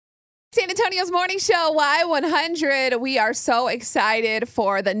San Antonio's morning show, Y100. We are so excited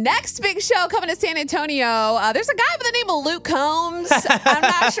for the next big show coming to San Antonio. There's a guy by the name of Luke Combs. I'm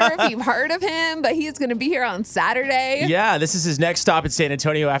not sure if you've heard of him, but he's going to be here on Saturday. Yeah, this is his next stop in San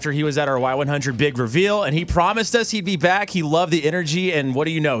Antonio after he was at our Y100 big reveal, and he promised us he'd be back. He loved the energy, and what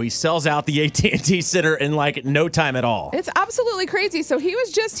do you know? He sells out the AT&T Center in like no time at all. It's absolutely crazy. So he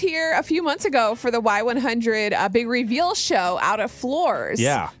was just here a few months ago for the Y100 big reveal show out of Floors.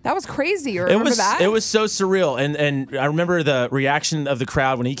 Yeah. That was crazy. You remember that? It was so surreal. And I remember the reaction of the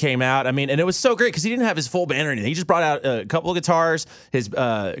crowd when he came out. I mean, and it was so great because he didn't have his full band or anything. He just brought out a couple of guitars, his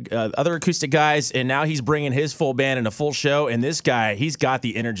other acoustic guys, and now he's bringing his full band in a full show. And this guy, he's got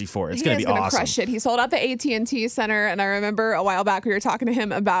the energy for it. It's going to be awesome. He's going to crush it. He sold out the AT&T Center, and I remember a while back we were talking to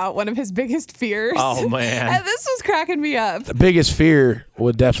him about one of his biggest fears. Oh, man. And this was cracking me up. The biggest fear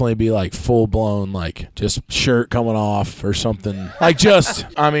would definitely be like full blown, like just shirt coming off or something. Like just,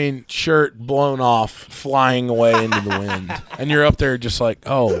 shirt blown off, flying away into the wind. And you're up there just like,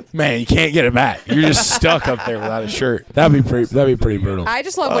 oh, man, you can't get it back. You're just stuck up there without a shirt. That'd be pretty brutal. I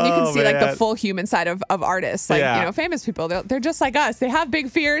just love when you can see like the full human side of artists. Like, famous people, they're just like us. They have big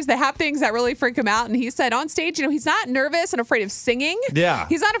fears. They have things that really freak them out. And he said on stage, he's not nervous and afraid of singing. Yeah.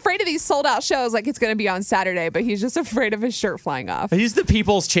 He's not afraid of these sold out shows like it's going to be on Saturday, but he's just afraid of his shirt flying off. He's the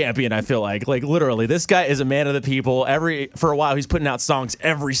people's champion, I feel like. Like, literally, this guy is a man of the people. For a while, he's putting out songs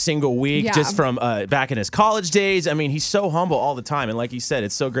every single week, just from back in his college days. I mean, he's so humble all the time. And like you said,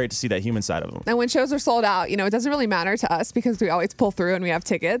 it's so great to see that human side of him. And when shows are sold out, it doesn't really matter to us because we always pull through and we have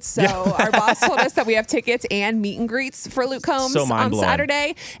tickets. So our boss told us that we have tickets and meet and greets for Luke Combs on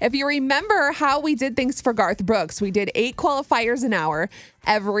Saturday. If you remember how we did things for Garth Brooks, we did 8 qualifiers an hour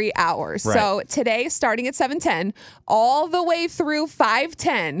every hour. Right. So today, starting at 7:10, all the way through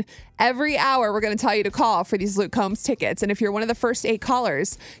 5:10, every hour, we're going to tell you to call for these Luke Combs tickets. And if you're one of the first 8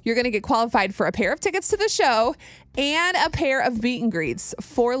 callers, you're going to get qualified for a pair of tickets to the show and a pair of meet and greets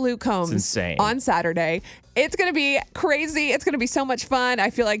for Luke Combs on Saturday. It's going to be crazy. It's going to be so much fun. I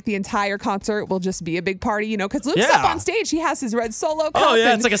feel like the entire concert will just be a big party, because Luke's up on stage. He has his red solo cup. Oh,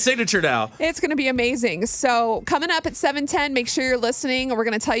 yeah. It's like a signature now. It's going to be amazing. So coming up at 7:10, make sure you're listening. We're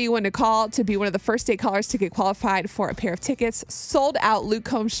going to tell you when to call to be one of the first 8 callers to get qualified for a pair of tickets. Sold out Luke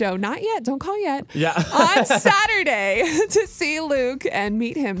Combs show. Not yet. Don't call yet. Yeah. On Saturday to see Luke and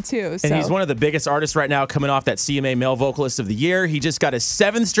meet him, too. And he's one of the biggest artists right now coming off that CMA Male Vocalist of the Year. He just got his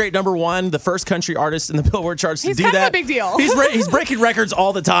 7th straight #1, the first country artist in the Billboard charts to do that. He's kind of a big deal. He's breaking records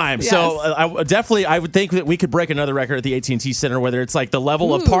all the time. Yes. So I would think that we could break another record at the AT&T Center, whether it's like the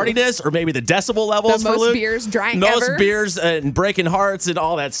level of partiness or maybe the decibel levels for Luke. Most beers drank ever. Most beers and breaking hearts and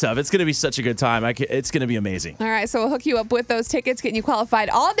all that stuff. It's going to be such a good time. It's going to be amazing. All right, so we'll hook you up with those tickets, getting you qualified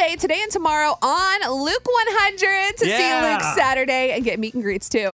all day, today and tomorrow on Luke 100 to see Luke Saturday and get meet and greets too.